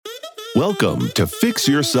Welcome to Fix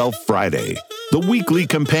Yourself Friday, the weekly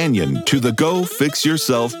companion to the Go Fix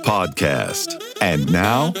Yourself podcast. And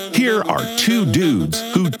now, here are two dudes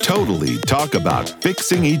who totally talk about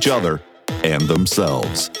fixing each other and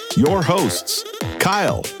themselves. Your hosts,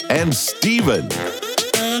 Kyle and Steven.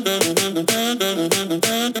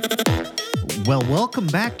 Well, welcome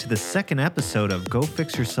back to the second episode of Go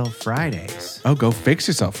Fix Yourself Fridays. Oh, Go Fix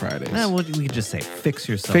Yourself Fridays. We could just say Fix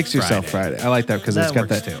Yourself Fix Friday. Yourself Friday. I like that because That it's got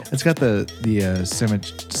works that. too. It's got the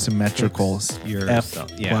symmetrical Fix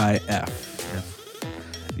yourself. Yeah. F-Y-F.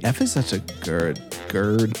 F is such a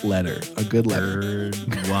gird letter. A good letter.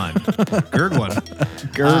 Gird one. Gird one.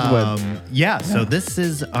 Gird one. Yeah, so this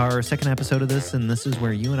is our second episode of this, and this is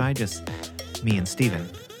where you and I me and Steven.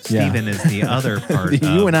 Yeah. Steven is the other part of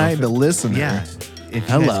You and I, the listener. Yeah. If you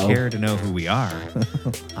Hello. guys care to know who we are,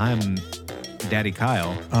 I'm Daddy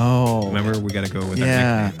Kyle. Oh. Remember, we got to go with our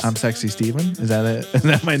Yeah. nicknames. I'm Sexy Steven. Is that it? Is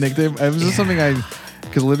that my nickname? It was just something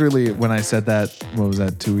because literally when I said that, what was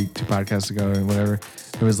that, two podcasts ago or whatever,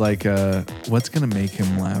 it was like, what's going to make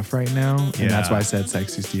him laugh right now? And that's Yeah. why I said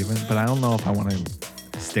Sexy Steven. But I don't know if I want to.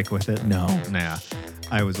 Stick with it? No. Nah.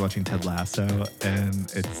 I was watching Ted Lasso,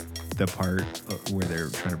 and it's the part where they're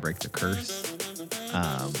trying to break the curse.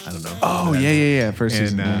 I don't know. Oh, yeah. First And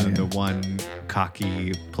season. Yeah. the one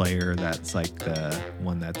cocky player that's like the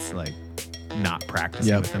one that's like not practicing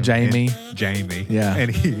Yep. with him. Jamie. Jamie. Yeah.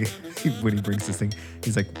 And he when he brings this thing,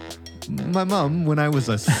 he's like, my mom, when I was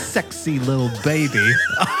a sexy little baby.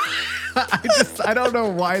 I don't know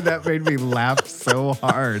why that made me laugh so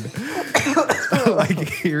hard. Like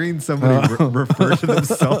hearing somebody refer to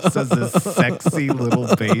themselves as a sexy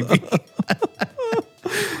little baby.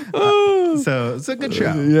 So it's a good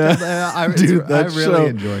show. Yeah. I Dude, that really show,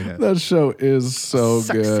 enjoyed it. That show is so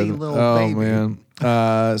Sexy good. little oh, baby.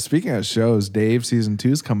 man. Speaking of shows, Dave season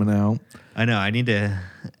 2 is coming out. I know. I need to.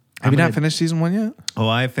 Have you not finished season 1 yet? Oh,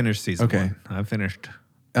 I finished season Okay. 1. I finished.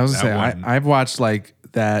 I was That going to say, one. I've watched like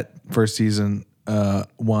that first season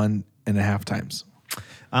 1.5 times.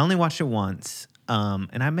 I only watched it once,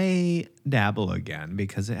 and I may dabble again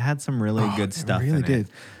because it had some really good stuff. It really in did. It.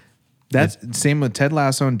 That's same with Ted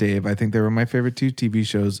Lasso and Dave. I think they were my favorite two TV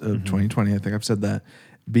shows of Mm-hmm. 2020. I think I've said that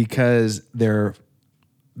because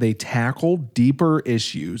they tackle deeper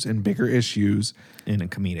issues and bigger issues In a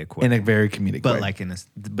comedic way, in a very comedic but way. like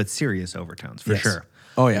but serious overtones for Yes. sure.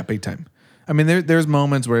 Oh yeah, big time. I mean, there's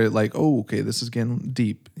moments where like, oh, okay, this is getting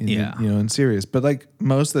deep, and, Yeah. and serious. But like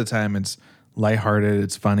most of the time, it's lighthearted,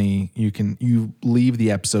 it's funny. You leave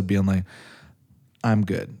the episode being like, I'm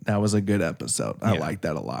good. That was a good episode. I Yeah. like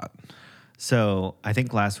that a lot. So I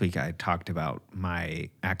think last week I talked about my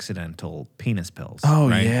accidental penis pills. Oh,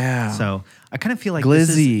 right? yeah. So I kind of feel like this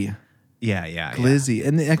is, Glizzy, yeah. Glizzy,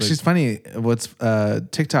 and actually, it's funny. What's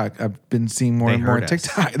TikTok? I've been seeing more They and more heard us.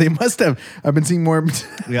 TikTok. They must have. I've been seeing more.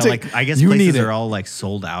 Yeah, like I guess you places need it. are all like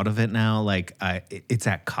sold out of it now. Like it's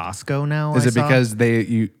at Costco now. Is I it saw. because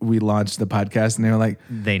we launched the podcast and they were like,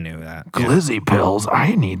 they knew that? Glizzy pills?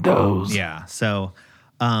 I need those. Yeah. So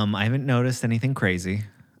I haven't noticed anything crazy.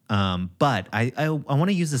 But I want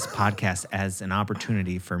to use this podcast as an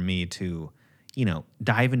opportunity for me to,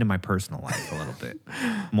 dive into my personal life a little bit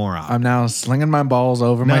more often. I'm now slinging my balls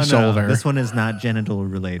over my shoulder. This one is not genital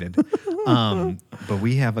related. But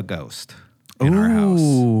we have a ghost in our house.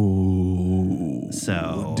 Ooh.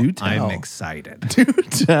 So Do tell. I'm excited. Do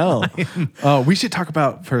tell. Oh, we should talk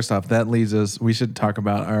about, first off, that leads us, we should talk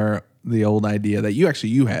about the old idea that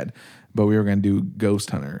you had, but we were going to do Ghost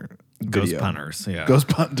Hunter. Ghost video. punters. Yeah. Ghost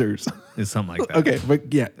punters. Is something like that. Okay,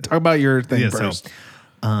 but yeah, talk about your thing Yeah, first. so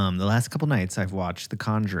the last couple nights I've watched The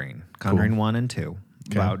Conjuring, 1 and 2,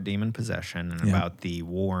 about demon possession and about the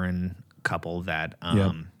Warren couple that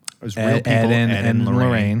was real people, Ed Ed and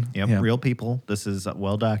Lorraine. Yep, Yep. real people. This is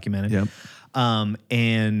well documented. Yep.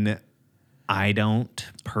 And I don't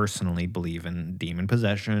personally believe in demon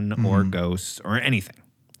possession or ghosts or anything.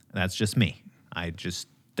 That's just me. I just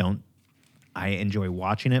don't. I enjoy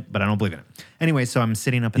watching it, but I don't believe in it. Anyway, so I'm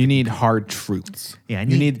sitting up. You need hard truths. Yeah,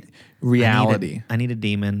 you need reality. I need a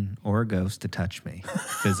demon or a ghost to touch me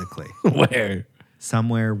physically. Where?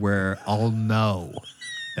 Somewhere where I'll know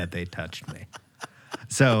that they touched me.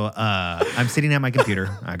 So I'm sitting at my computer.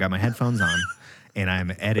 I got my headphones on, and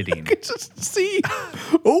I'm editing. Just see.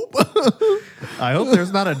 Oh. I hope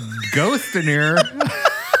there's not a ghost in here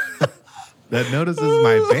that notices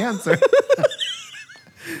my pants.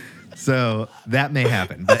 So that may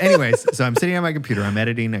happen. But anyways, so I'm sitting at my computer. I'm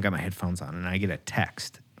editing. I got my headphones on, and I get a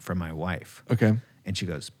text from my wife. Okay. And she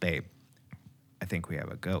goes, babe, I think we have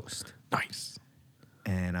a ghost. Nice.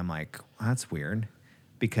 And I'm like, well, that's weird.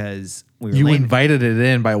 because we were You laying- invited it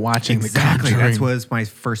in by watching Exactly. The That Conjuring. was my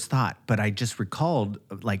first thought. But I just recalled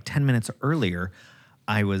like 10 minutes earlier,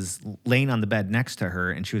 I was laying on the bed next to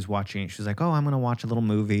her and she was watching. She was like, oh, I'm going to watch a little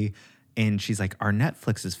movie. And she's like, our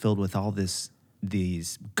Netflix is filled with all these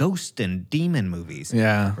ghost and demon movies.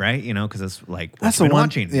 Yeah. Right? You know, because it's like, That's what the you been one.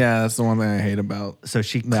 watching. Yeah, that's the one thing I hate about So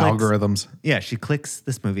she the clicks, algorithms. Yeah, she clicks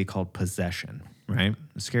this movie called Possession, right?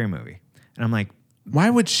 A scary movie. And I'm like, Why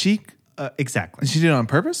would she? exactly. Did she do it on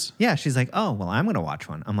purpose? Yeah, she's like, oh, well, I'm going to watch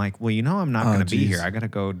one. I'm like, well, you know, I'm not going to be geez. here. I got to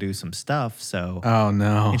go do some stuff. So, Oh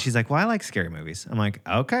no. and she's like, well, I like scary movies. I'm like,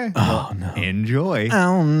 okay, well, enjoy.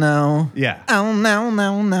 Oh no. Yeah. Oh no.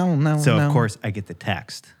 So, no. of course, I get the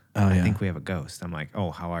text. Oh, I yeah. think we have a ghost. I'm like,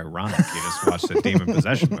 oh, how ironic. You just watched a demon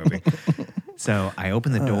possession movie. So I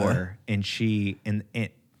open the door and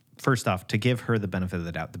first off, to give her the benefit of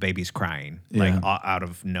the doubt, the baby's crying, like Yeah. out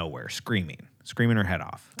of nowhere, screaming her head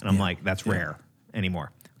off. And I'm like, that's rare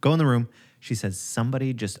anymore. Go in the room. She says,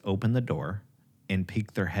 somebody just opened the door and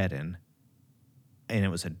peeked their head in. And it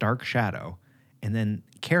was a dark shadow. And then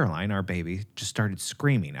Caroline, our baby, just started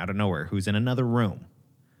screaming out of nowhere, who's in another room.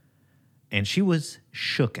 And she was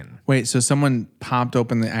shooken. Wait, so someone popped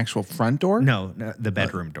open the actual front door? No, the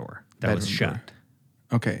bedroom door that was bedroom shut. door.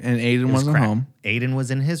 Okay, and Aiden It was wasn't cracked. home. Aiden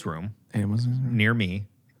was in his room Aiden wasn't. near me,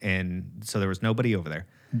 and so there was nobody over there.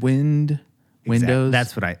 Windows.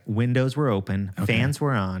 That's what windows were open, fans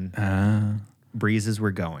were on, breezes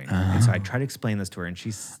were going. And so I tried to explain this to her, and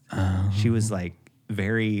she was like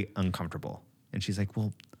very uncomfortable. And she's like,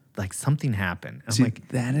 well, like something happened. I'm See, like,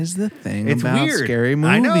 that is the thing it's about weird. scary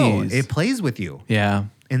movies. I know. It plays with you. Yeah.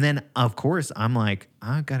 And then, of course, I'm like,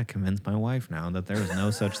 I've got to convince my wife now that there is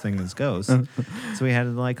no such thing as ghosts. So we had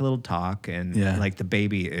like a little talk, and Yeah. like the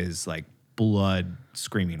baby is like blood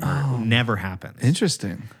screaming. Never happens.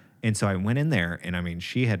 Interesting. And so I went in there, and I mean,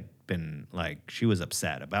 she had been like, she was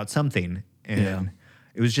upset about something. And Yeah.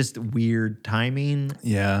 it was just weird timing.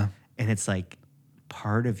 Yeah. And it's like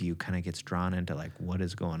part of you kind of gets drawn into like, what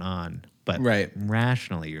is going on? But Right.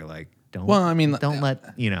 rationally, you're like, don't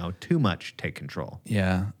let, too much take control.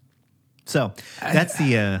 Yeah. So that's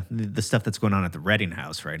the stuff that's going on at the Redding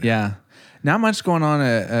house right now. Yeah. Not much going on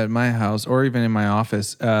at my house or even in my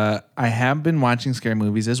office. I have been watching scary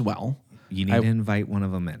movies as well. You need to invite one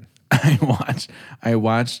of them in. I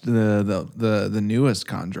watched the newest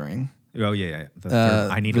Conjuring. Oh yeah. The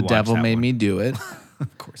third, I need to The watch Devil that Made one. Me Do It,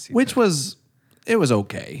 Of course. which was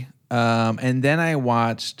okay. And then I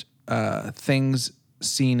watched Things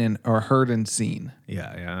Seen or Heard and Seen.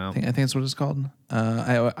 Yeah. I think that's what it's called.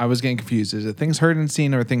 I was getting confused. Is it Things Heard and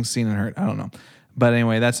Seen or Things Seen and Heard? I don't know. But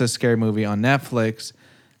anyway, that's a scary movie on Netflix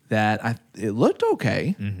that it looked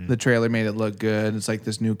okay. Mm-hmm. The trailer made it look good. It's like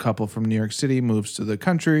this new couple from New York City moves to the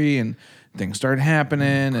country and things start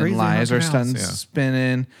happening Crazy and lies are haunted starting house, yeah.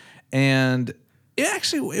 spinning. And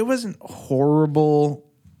it wasn't horrible,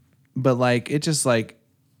 but like it just like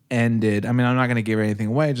ended. I mean, I'm not going to give anything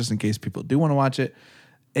away just in case people do want to watch it.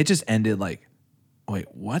 It just ended like,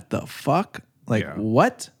 wait, what the fuck? Like, Yeah.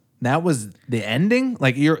 what? That was the ending?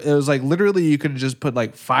 Like, it was like literally you could have just put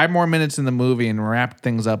like 5 more minutes in the movie and wrapped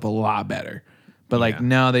things up a lot better. But like, Yeah.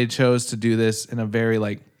 no, they chose to do this in a very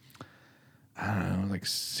like, I don't know, like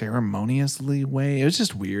ceremoniously way. It was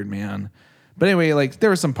just weird, man. But anyway, like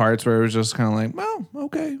there were some parts where it was just kind of like, well,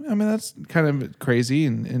 okay. I mean, that's kind of crazy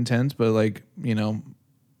and intense, but like,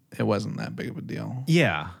 it wasn't that big of a deal.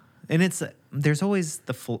 Yeah. And there's always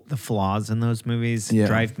the flaws in those movies Yeah.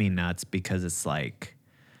 drive me nuts because it's like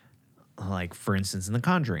for instance in The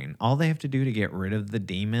Conjuring, all they have to do to get rid of the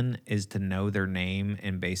demon is to know their name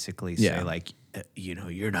and basically say Yeah. like,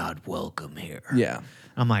 you're not welcome here. Yeah.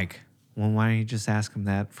 I'm like, well, why don't you just ask him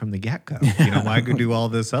that from the get-go? Why go do all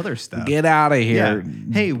this other stuff? Get out of here.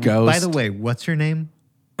 Yeah. Hey, ghost. by the way, what's your name?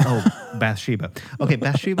 Oh, Bathsheba. Okay,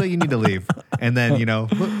 Bathsheba, you need to leave. And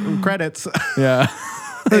then, credits. Yeah.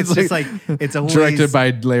 It's just like, it's always directed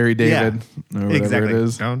by Larry David. Or whatever exactly. it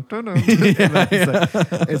is. Dun, dun, dun.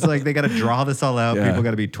 It's like they got to draw this all out. Yeah. People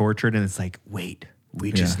got to be tortured, and it's like, wait,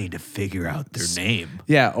 we just need to figure out their name.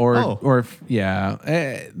 Yeah, Oh.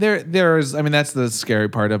 there's. I mean, that's the scary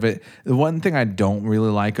part of it. The one thing I don't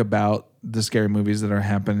really like about the scary movies that are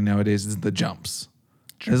happening nowadays is the jumps.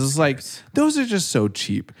 It's like those are just so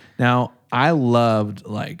cheap. Now, I loved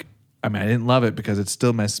I didn't love it because it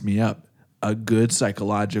still messed me up. A good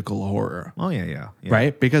psychological horror. Oh yeah.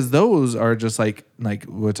 Right? Because those are just like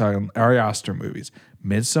we're talking Ari Aster movies,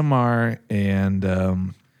 Midsommar and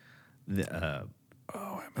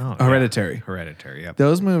Hereditary. Hereditary. Yep.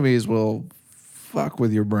 Those movies will fuck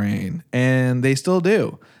with your brain, and they still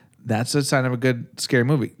do. That's a sign of a good scary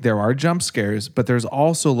movie. There are jump scares, but there's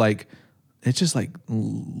also like it just like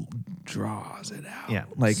draws it out. Yeah.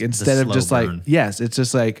 Like The instead of slow just burn. like, yes, it's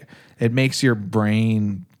just like, it makes your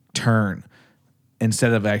brain turn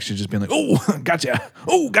instead of actually just being like, oh, gotcha.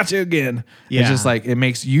 Oh, gotcha again. Yeah. It's just like, it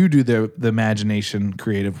makes you do the imagination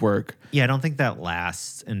creative work. Yeah, I don't think that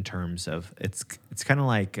lasts in terms of it's kind of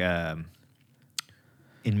like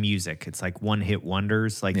in music. It's like one hit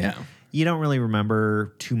wonders. Like Yeah. you don't really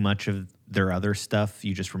remember too much of their other stuff.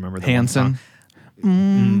 You just remember the Hanson. one song.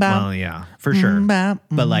 Well, yeah, for sure.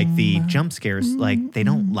 But like the jump scares, like they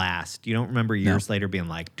don't last. You don't remember years later being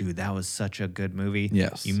like, dude, that was such a good movie.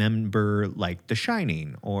 Yes. You remember like The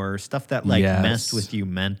Shining or stuff that like Yes. messed with you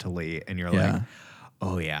mentally, and you're Yeah. like,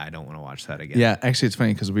 oh yeah, I don't want to watch that again. Yeah, actually, it's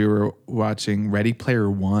funny because we were watching Ready Player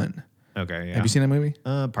One. Okay. Yeah. Have you seen that movie?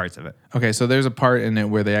 Parts of it? Okay, so there's a part in it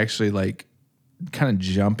where they actually like kind of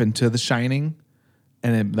jump into The Shining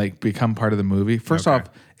and it like become part of the movie. First Okay. off,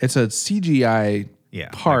 it's a CGI Yeah,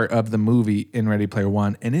 part of the movie in Ready Player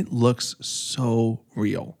One, and it looks so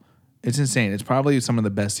real. It's insane. It's probably some of the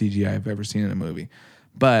best CGI I've ever seen in a movie.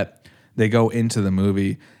 But they go into the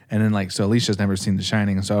movie, and then like, so Alicia's never seen The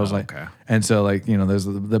Shining, and so I was like, okay. and so like, you know, there's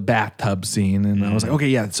the bathtub scene, and I was like, okay,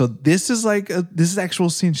 yeah, so this is like this is actual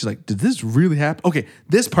scene. She's like, did this really happen? Okay,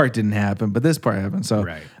 this part didn't happen, but this part happened. So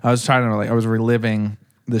Right. I was trying to like, I was reliving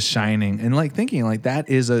The Shining and like thinking like that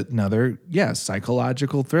is another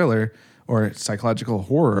psychological thriller or psychological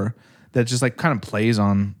horror that just like kind of plays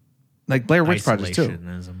on like Blair Witch Project too.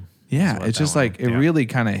 Isolationism Yeah, is what it's that just one- like it yeah. really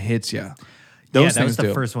kind of hits you. Yeah, Those that was things the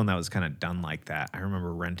do. first one that was kind of done like that. I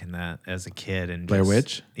remember renting that as a kid and Blair just-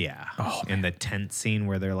 Witch? Yeah. Oh, and the tent scene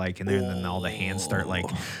where they're like in there, and then all the hands start like,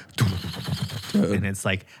 and it's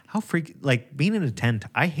like how like being in a tent.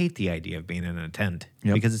 I hate the idea of being in a tent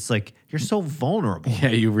Yep. because it's like you're so vulnerable. Yeah,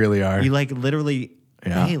 you really are. You like literally.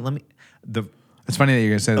 Yeah. Hey, let me. It's funny that you're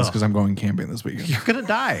gonna say this because I'm going camping this weekend. You're gonna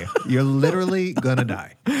die. You're literally gonna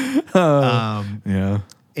die. Yeah.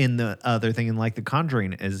 And the other thing in like The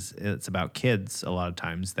Conjuring is it's about kids a lot of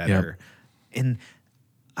times that Yep. are, and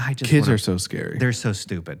I just Kids wanna- are so scary. they're so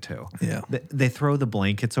stupid too. Yeah. They throw the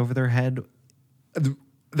blankets over their head. That's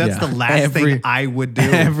Yeah. the last thing I would do.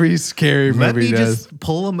 Every scary Let movie me does. just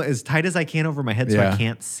pull them as tight as I can over my head so Yeah. I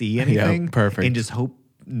can't see anything. perfect. And just hope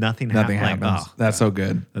nothing Nothing happens. happens. That's so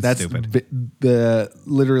good. That's stupid.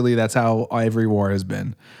 Literally that's how every war has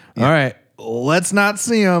been. All right, let's not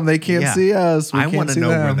see them. They can't Yeah. see us. We I can't want to see know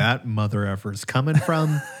where them. that mother effer's coming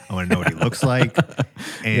from. I want to know what he looks like.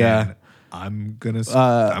 And Yeah. I'm gonna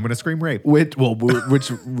scream rape. Which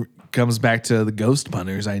comes back to the Ghost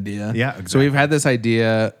Hunters idea. Yeah, So exactly. we've had this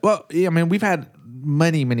idea. Well, yeah, I mean, we've had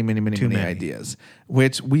many many. ideas,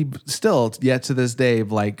 which we still yet to this day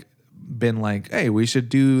have like been like, hey, we should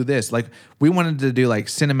do this. Like we wanted to do like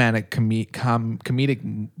cinematic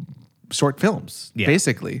comedic short films, Yeah.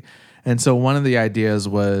 basically. And so one of the ideas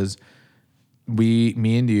was me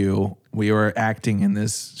and you, we were acting in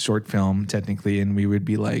this short film technically, and we would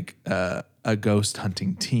be like a ghost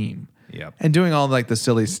hunting team. Yep. And doing all like the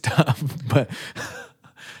silly stuff. But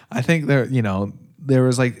I think there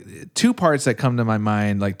was like two parts that come to my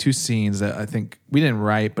mind, like two scenes that I think we didn't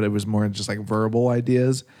write, but it was more just like verbal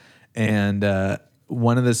ideas. And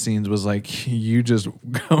one of the scenes was like you just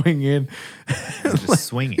going in, Just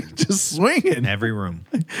swinging. just swinging. In every room.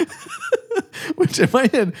 Which in my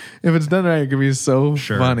head, if it's done right, it could be so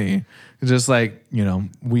Sure. funny. Just like,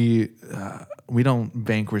 we don't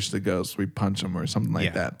vanquish the ghosts, we punch them or something like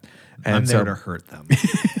Yeah. that. I'm And there so to hurt them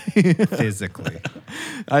physically.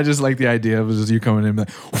 I just like the idea of just you coming in like,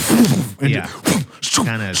 and Yeah.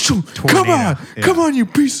 Kinda come tornado. on, Yeah. come on, you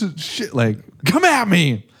piece of shit! Like, come at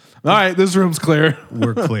me! All right, this room's clear.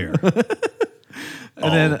 We're clear.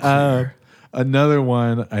 And then another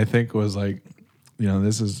one I think was like,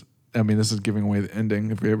 this is giving away the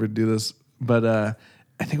ending if we ever do this. But I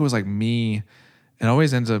think it was like me. It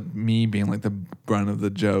always ends up me being like the brunt of the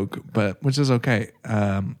joke, but which is okay.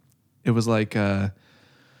 It was like, if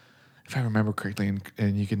I remember correctly,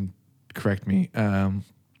 and you can correct me,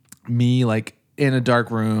 me like in a dark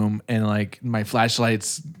room and like my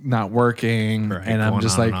flashlight's not working, Right, and I'm going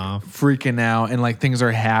just on like and off. freaking out, and like things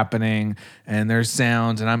are happening and there's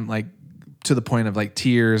sounds, and I'm like to the point of like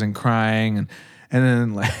tears and crying, and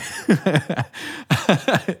then like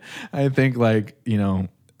I think like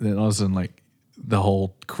then all of a sudden like the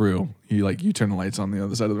whole crew, you turn the lights on the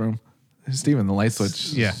other side of the room. Steven, the light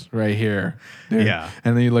switch Yeah. is right here. Dude. Yeah.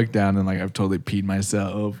 And then you look down and like I've totally peed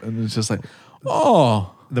myself, and it's just like,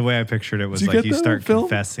 oh, The way I pictured it was Did you like get you the start film?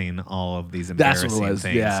 confessing all of these That's what it embarrassing was,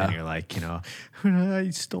 things, yeah. and you're like, I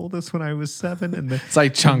stole this when I was 7, and then It's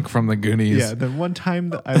like Chunk from the Goonies. yeah, then one time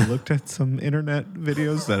that I looked at some internet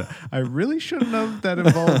videos that I really shouldn't have that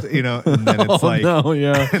involved, and then it's like, no,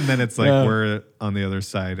 yeah. and then it's like Yeah. we're on the other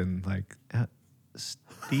side, and like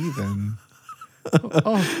Steven.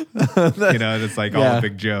 Oh, and it's like all Yeah. a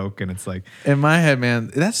big joke, and it's like In my head, man,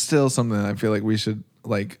 that's still something that I feel like we should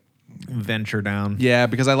like. venture down. Yeah,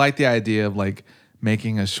 because I like the idea of like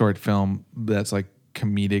making a short film that's like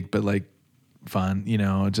comedic but like fun,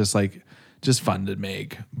 just fun to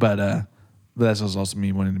make. But that's also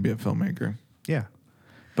me wanting to be a filmmaker. Yeah.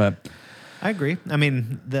 But I agree. I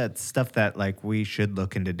mean, that's stuff that like we should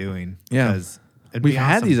look into doing. Yeah. Because it'd we've be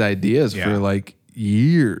had awesome. these ideas Yeah. for like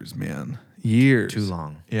years, man. Years. Too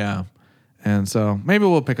long. Yeah. And so maybe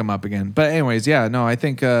we'll pick them up again. But anyways, yeah, no, I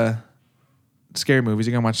think scary movies.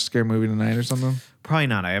 You gonna watch a scary movie tonight or something? Probably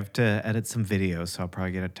not. I have to edit some videos, so I'll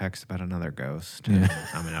probably get a text about another ghost.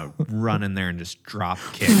 I'm gonna run in there and just drop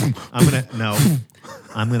kick. I'm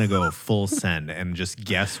gonna go full send and just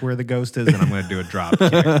guess where the ghost is, and I'm gonna do a drop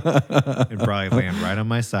kick and probably land right on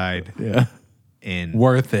my side. Yeah. And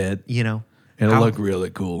Worth it. it'll It'll look really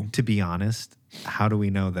cool. To be honest, how do we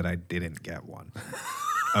know that I didn't get one?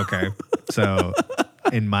 Okay. So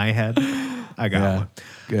in my head, I got Yeah, one.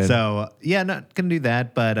 good. So yeah, not gonna do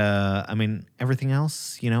that. But I mean, everything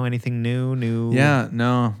else, anything new? Yeah,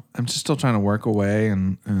 no, I'm just still trying to work away,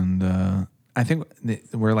 and I think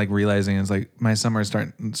we're like realizing it's like my summer is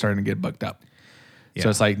starting to get booked up. Yeah. So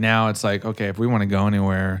it's like now it's like, okay, if we want to go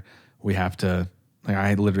anywhere, we have to like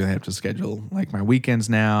I literally have to schedule like my weekends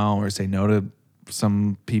now or say no to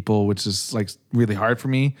some people, which is like really hard for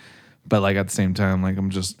me. But like at the same time, like I'm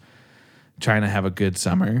just trying to have a good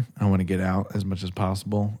summer. I want to get out as much as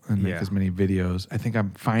possible and make Yeah. as many videos. I think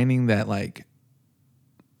I'm finding that like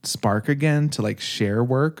spark again to like share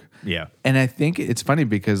work. Yeah. And I think it's funny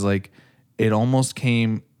because like it almost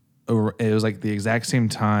came, it was like the exact same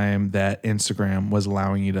time that Instagram was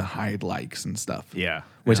allowing you to hide likes and stuff. Yeah.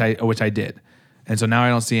 Which I did. And so now I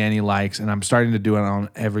don't see any likes, and I'm starting to do it on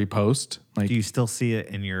every post. Like Do you still see it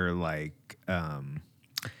in your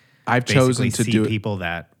I've basically chosen to see do it. people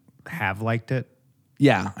that have liked it?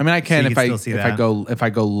 Yeah. I mean I can you if can I still see if I that?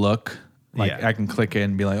 go look, like Yeah. I can click it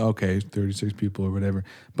and be like, okay, 36 people or whatever.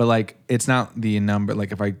 But like it's not the number,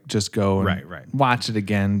 like if I just go and Right. watch it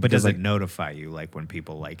again. But because, does like, it notify you like when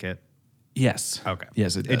people like it? Yes. Okay.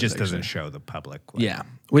 Yes, it does. It just doesn't actually. show the public. Like, Yeah.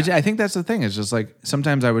 Which I think that's the thing. It's just like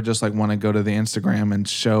sometimes I would just like want to go to the Instagram and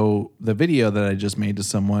show the video that I just made to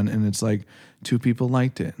someone, and it's like 2 people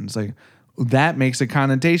liked it. And it's like that makes a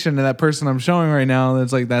connotation to that person I'm showing right now.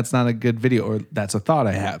 That's like that's not a good video, or that's a thought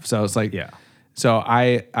I have. So it's like Yeah. So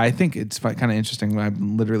I think it's kind of interesting.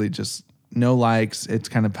 I'm literally just no likes. It's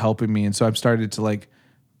kind of helping me, and so I've started to like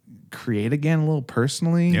create again a little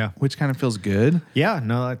personally. Yeah. Which kind of feels good. Yeah,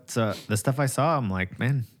 no, that's the stuff I saw. I'm like,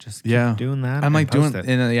 man, just keep doing that. I'm and like post doing,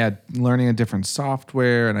 it. learning a different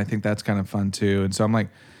software, and I think that's kind of fun too. And so I'm like,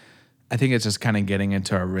 I think it's just kind of getting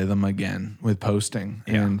into our rhythm again with posting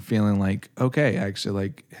and feeling like, okay, I actually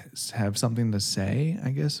like have something to say, I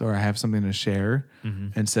guess, or I have something to share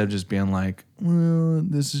instead of just being like, well,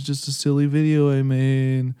 this is just a silly video I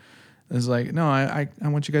made. It's like, no, I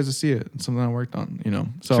want you guys to see it. It's something I worked on,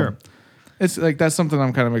 So Sure. it's like that's something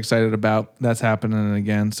I'm kind of excited about. That's happening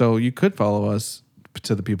again. So you could follow us,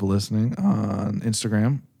 to the people listening, on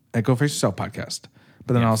Instagram at Go Fix Yourself Podcast.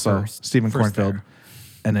 But then Yeah, also first Cornfield there.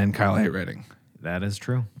 and then Kyle A. Redding. That is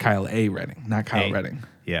true. Kyle A. Redding, not Kyle Hey. Redding.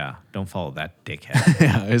 Yeah, don't follow that dickhead.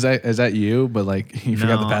 Yeah, is that you? But like you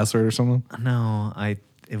forgot the No. password or something? No,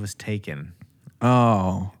 it was taken.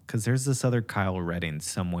 Oh, Because there's this other Kyle Redding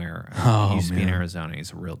somewhere. Oh, He used to be in man. Arizona.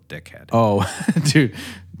 He's a real dickhead. oh, dude,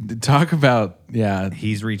 talk about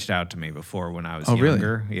He's reached out to me before when I was Oh, really?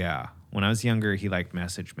 younger. Yeah. When I was younger, he like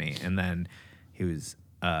messaged me. And then he was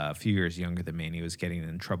a few years younger than me, and he was getting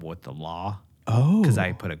in trouble with the law. Oh, Because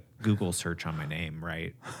I put a Google search on my name,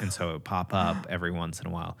 right? And so it would pop up every once in a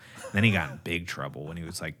while. Then he got in big trouble when he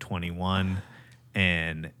was like 21.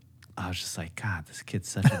 And I was just like, God, this kid's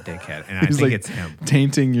such a dickhead. And I he's think like it's him.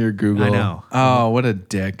 tainting your Google. I know. Oh, what a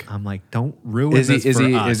dick. I'm like, don't ruin Is he this for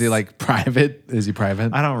us. is he like private? Is he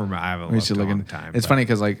private? I don't remember. I haven't We looked should in a look long in. time. It's but- funny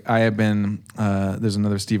because like I have been. There's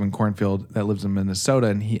another Stephen Cornfield that lives in Minnesota,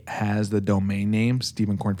 and he has the domain name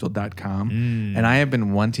StephenCornfield.com, and I have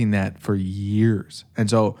been wanting that for years. And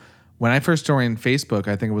so when I first joined Facebook,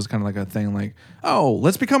 I think it was kind of like a thing like, oh,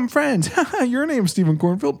 let's become friends. Your name's Stephen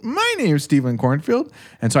Cornfield. My name's Stephen Cornfield.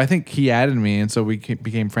 And so I think he added me, and so we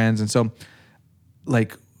became friends. And so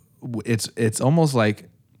like it's almost like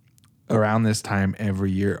around this time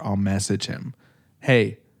every year, I'll message him,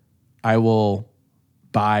 hey, I will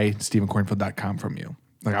buy StephenCornfield.com from you.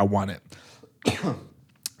 Like, I want it.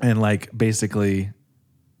 And like, basically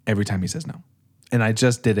every time he says no. And I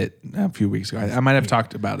just did it a few weeks ago. I might have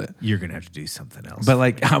talked about it. You're going to have to do something else. But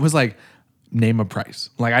like, I was like, name a price.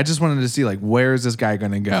 Like, I just wanted to see like, where is this guy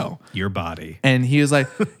going to go? Your body. And he was like,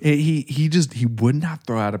 he would not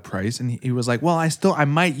throw out a price. And he was like, well, I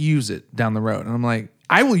might use it down the road. And I'm like,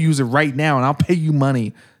 I will use it right now and I'll pay you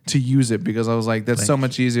money to use it, because I was like, that's so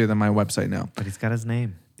much easier than my website now. But he's got his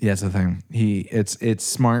name. Yeah, that's the thing. It's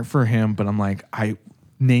smart for him, but I'm like, I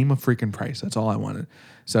name a freaking price. That's all I wanted.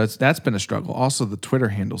 So that's been a struggle. Also, the Twitter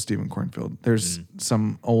handle, Stephen Cornfield. There's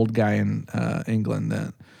some old guy in England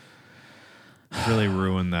that really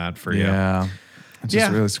ruined that for you. Yeah.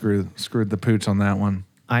 Just really screwed the pooch on that one.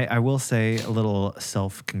 I will say a little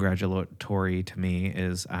self-congratulatory to me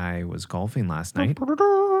is I was golfing last night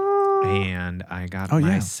and I got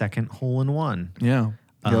my second hole-in-one. Yeah.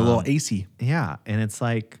 You're a little acy. Yeah. And it's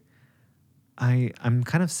like, I'm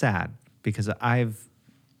kind of sad because I've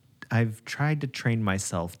tried to train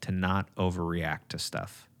myself to not overreact to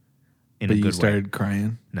stuff in but a good way. you started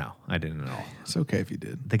crying? No, I didn't at all. It's okay if you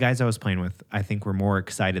did. The guys I was playing with, I think, were more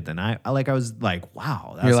excited than I was like,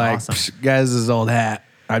 wow, that's You're like, awesome. guys, this is old hat.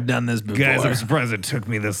 I've done this before. Guys, I'm surprised it took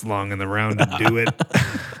me this long in the round to do it.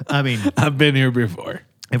 I mean, I've been here before.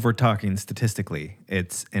 if we're talking statistically,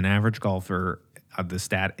 it's an average golfer. The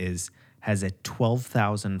stat has a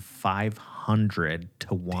 12,500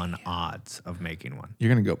 to 1 odds of making one. You're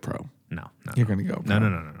gonna go pro. No. You're gonna go pro.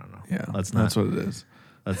 No. Yeah, Let's not. That's what it is.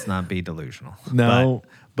 Let's not be delusional. No.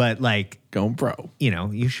 but like, Going pro.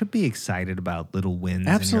 you should be excited about little wins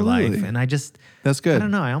Absolutely. in your life. And That's good. I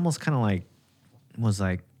don't know. I almost kind of like was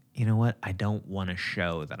like, you know what? I don't want to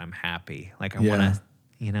show that I'm happy. Like I want to,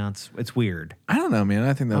 it's weird. I don't know, man.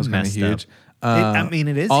 I think that was kind of messed huge. up.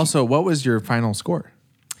 It is. Also, what was your final score?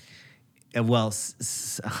 Well,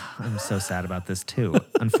 I'm so sad about this too.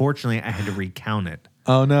 Unfortunately, I had to recount it.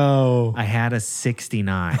 Oh no! I had a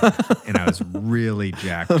 69, and I was really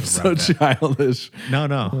jacked. I'm so childish. No,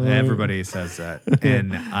 everybody says that,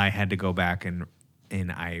 and I had to go back and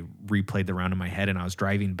I replayed the round in my head, and I was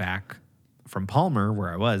driving back from Palmer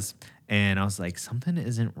where I was, and I was like, something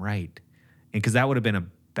isn't right, and because that would have been a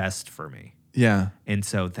best for me. Yeah. And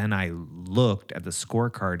so then I looked at the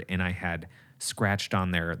scorecard, and I had scratched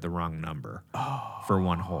on there the wrong number for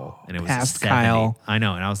one hole, and it was Past 70. Kyle. I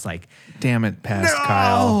know, and I was like, Damn it, past no!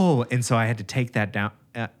 Kyle. And so I had to take that down.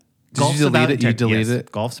 Did you delete it? You deleted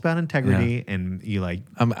it? Golf's about integrity, and you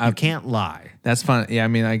you can't lie. That's fun. Yeah, I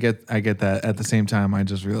mean, I get that. At the same time, I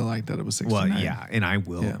just really like that it was 69. Well, yeah, and I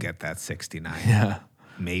will get that 69. Yeah.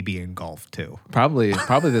 Maybe in golf too. Probably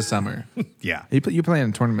this summer. Yeah. You play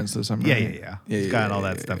in tournaments this summer. Right? Yeah. It's got all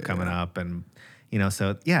that stuff coming up, and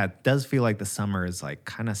so yeah, it does feel like the summer is like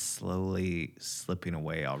kind of slowly slipping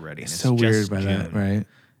away already. And It's so weird by June. that, right?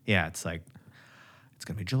 Yeah, it's like it's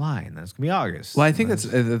gonna be July, and then it's gonna be August. Well, I think that's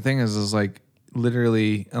the thing is like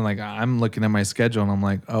literally, and like I'm looking at my schedule and I'm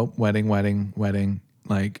like, oh, wedding.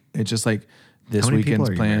 Like it's just like this How many weekend's people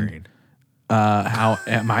are you planned. marrying? How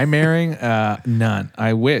am I marrying? None.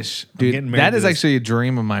 I wish, dude. getting married That to is this- actually a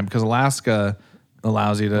dream of mine because Alaska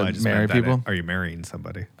allows you Well, I to just marry meant that people. Are you marrying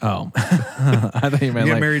somebody? Oh, I thought you meant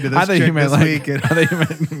Get like married to this I thought you chick meant this like week. I thought you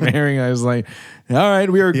meant marrying. I was like, all right,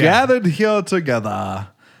 we are gathered here together.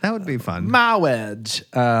 That would be fun. Marriage.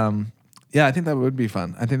 Yeah, I think that would be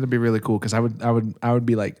fun. I think that'd be really cool because I would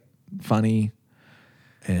be like funny,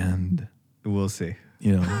 and We'll see.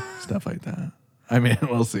 stuff like that. I mean,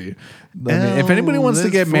 we'll see. I mean, if anybody wants to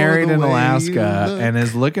get married in Alaska and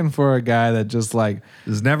is looking for a guy that just like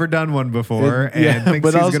Has never done one before It- yeah, and thinks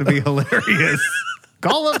but he's also- going to be hilarious.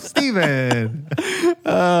 Call up Steven.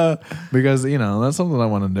 because that's something I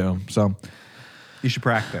want to do. So You should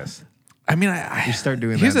practice. I mean, I You start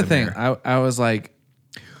doing here's that the in the thing. I was like,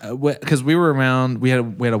 because we were around. We had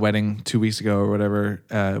a wedding 2 weeks ago or whatever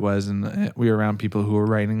it was, and we were around people who were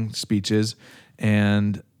writing speeches,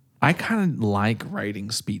 and I kind of like writing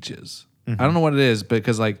speeches. I don't know what it is,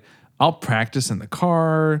 because like I'll practice in the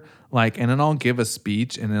car, like, and then I'll give a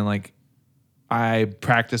speech, and then like I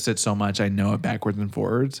practice it so much I know it backwards and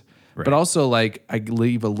forwards. Right. But also like I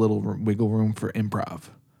leave a little wiggle room for improv.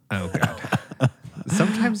 Oh, God.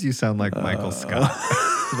 Sometimes you sound like Michael Scott.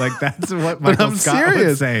 Like that's what Michael Scott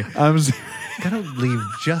would say. I'm Gotta leave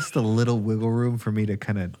just a little wiggle room for me to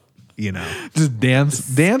kind of, just dance a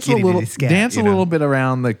Skitty little, ditty scat, dance a little bit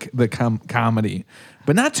around the comedy,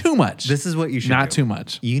 but not too much. This is what you should not do. too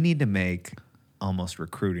much. You need to make almost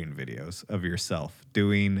recruiting videos of yourself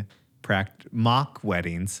doing mock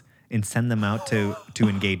weddings and send them out to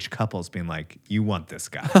engage couples, being like, "You want this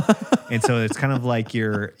guy," and so it's kind of like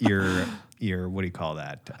your what do you call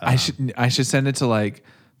that? I should send it to like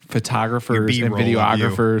photographers Your and B-roll of you.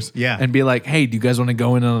 videographers, Yeah. and be like, "Hey, do you guys want to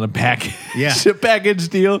go in on a package? Yeah. package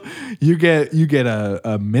deal? You get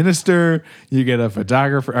a minister, you get a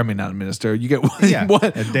photographer. I mean, not a minister. You get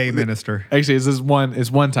a day minister. Actually, it's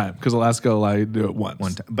one time because Alaska will allow you to do it once.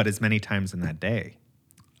 One time, but as many times in that day.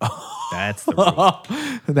 That's the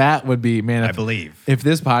rule, That would be, man. I believe. If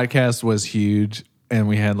this podcast was huge and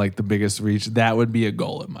we had like the biggest reach, that would be a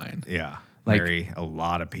goal of mine. Yeah, Like, marry a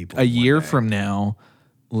lot of people. A in one year day. from now,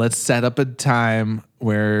 let's set up a time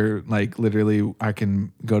where like literally I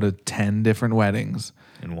can go to 10 different weddings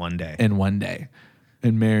in one day. in one day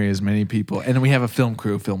and marry as many people. And we have a film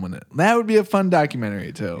crew filming it. That would be a fun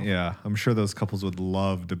documentary too. Yeah, I'm sure those couples would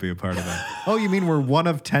love to be a part of that. Oh, you mean we're 1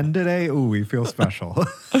 of 10 today? Ooh, we feel special.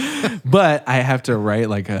 But I have to write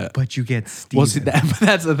like But you get Steven. well, see, but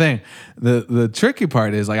that's the thing. The tricky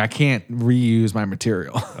part is like I can't reuse my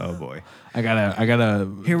material. Oh boy. I gotta.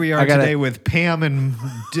 Here we are today with Pam and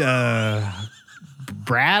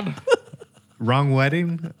Brad. Wrong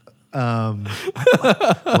wedding.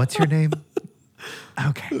 What's your name?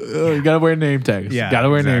 Okay. You gotta wear name tags. Yeah, gotta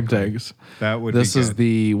wear name exactly. tags. That would This be is good.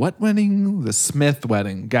 the what wedding? The Smith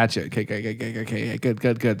wedding. Gotcha. Okay.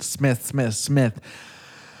 Good. Smith.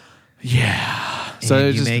 Yeah. So And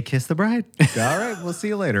it's you just, may kiss the bride. All right, we'll see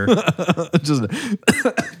you later. just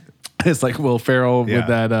it's like Will Ferrell Yeah. with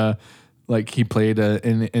that. Like he played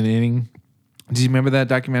an inning. Do you remember that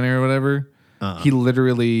documentary or whatever? He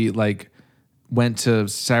literally like went to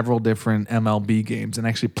several different MLB games and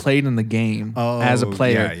actually played in the game as a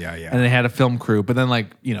player. yeah. And they had a film crew, but then like,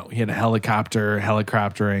 you know, he had a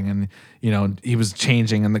helicoptering and, you know, he was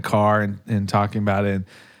changing in the car and talking about it. And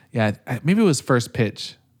yeah, maybe it was first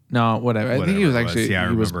pitch. No, whatever. I think he was Whatever it was. actually, Yeah, I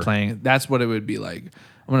he was remember. playing. That's what it would be like.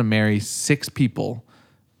 I'm going to marry 6 people,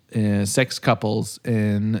 6 couples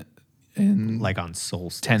in Like on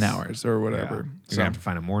solstice. 10 hours or Yeah. whatever. You're So, gonna have to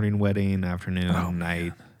find a morning wedding, afternoon,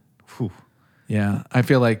 night. Whew. yeah, I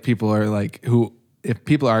feel like people are like, if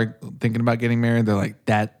people are thinking about getting married, they're like,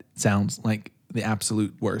 that sounds like the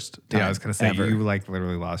absolute worst time Yeah, I was gonna say ever. you like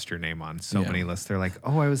literally lost your name on so Yeah. many lists. They're like,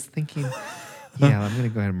 oh, I was thinking. Yeah, I'm gonna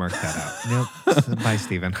go ahead and mark that out. Nope. Bye,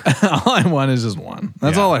 Steven. All I want is just one.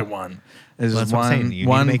 That's Yeah. all I want. Is Well, just that's what I'm saying. You need to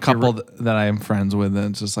one make your couple that I am friends with,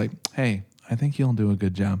 and it's just like, hey, I think you'll do a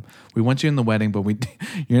good job. We want you in the wedding, but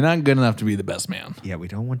you're not good enough to be the best man. Yeah, we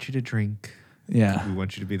don't want you to drink. Yeah. We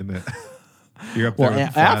want you to be the man. You're up there. Well, with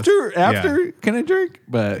the flask. after, Yeah. can I drink?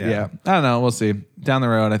 But Yeah. yeah, I don't know. We'll see. Down the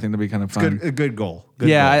road, I think that'll be kind of fun. A good goal. Good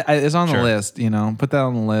Yeah, goal. it's on the Sure. list. You know, put that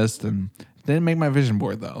on the list, and didn't make my vision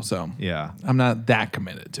board though, so Yeah. I'm not that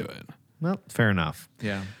committed to it. Well, fair enough.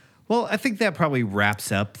 Yeah. Well, I think that probably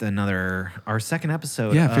wraps up our second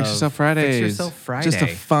episode. Yeah, of Fix Yourself Fridays. Fix Yourself Friday. Just a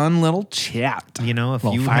fun little chat. You know, if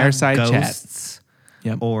little you fireside have chat. ghosts,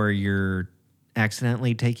 Yep. or you're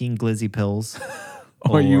accidentally taking glizzy pills,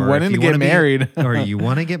 Or you wanting if to you get wanna be- married. or you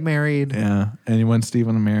want to get married, Yeah, and you want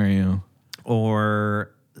Steven to marry you.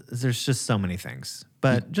 or there's just so many things.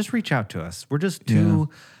 But just reach out to us. We're just two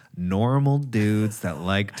normal dudes that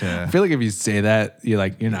like I to. feel like if you say that, you're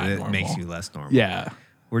not It normal. makes you less normal. Yeah.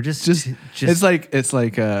 We're just It's like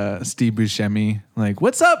Steve Buscemi, like,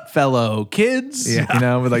 what's up, fellow kids? Yeah. You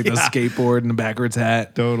know, with like the Yeah. skateboard and the backwards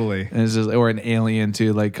hat. totally. And it's just, or an alien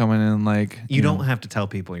too, like coming in like You know, don't have to tell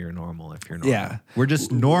people you're normal if you're normal. Yeah. We're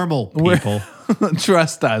just normal We're- people.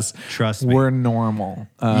 Trust us. Trust me. We're normal.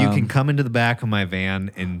 You can come into the back of my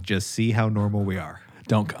van and just see how normal we are.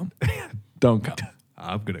 Don't come. Don't come.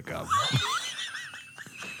 I'm gonna come.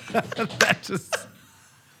 That just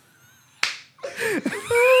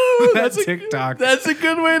That's a TikTok. That's a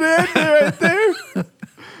good way to end it right there.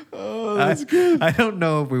 Oh, that's good. I don't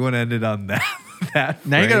know if we want to end it on that. That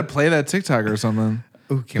Now you got to phrase. play that TikTok or something.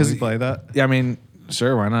 Ooh, can we play that? Yeah, I mean,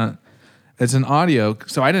 sure, why not? It's an audio,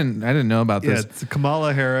 so I didn't know about Yeah, this. it's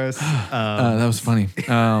Kamala Harris. That was funny.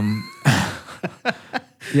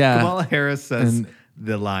 Yeah, Kamala Harris says And-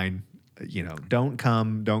 the line, don't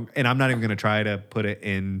come, don't. And I'm not even going to try to put it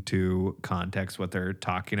into context what they're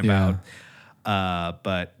talking about.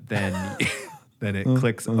 But then, then it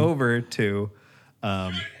clicks over to,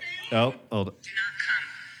 oh, hold on. Do not come.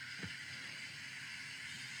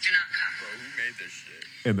 Do not come. Bro, who made this shit?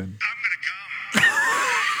 And then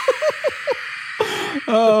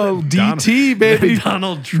oh, DT baby,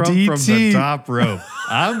 Donald Trump from the top rope.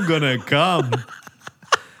 I'm gonna come.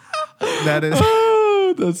 That is.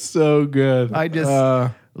 Oh, that's so good. I just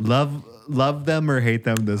love love them or hate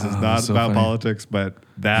them. This is not so about funny. politics, but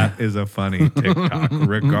that is a funny TikTok,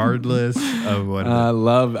 regardless of what. I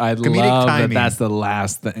love timing. that that's the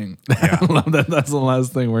last thing. I love that that's the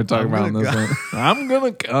last thing we're talking about in this one. I'm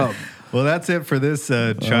gonna come. Well, that's it for this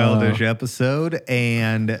childish episode,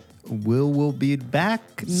 and we'll be back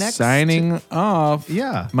next. Signing off.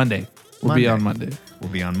 Yeah. Monday. We'll be on Monday.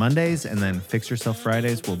 We'll be on Mondays, and then Fix Yourself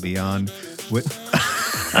Fridays. We'll be on. We'll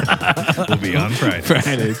be on Fridays.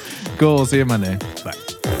 Fridays. Cool. See you Monday. Bye.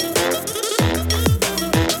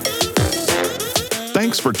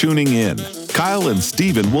 Thanks for tuning in. Kyle and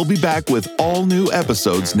Steven will be back with all new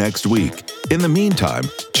episodes next week. In the meantime,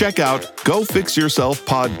 check out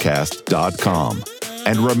GoFixYourselfPodcast.com.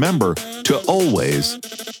 And remember to always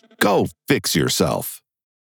go fix yourself.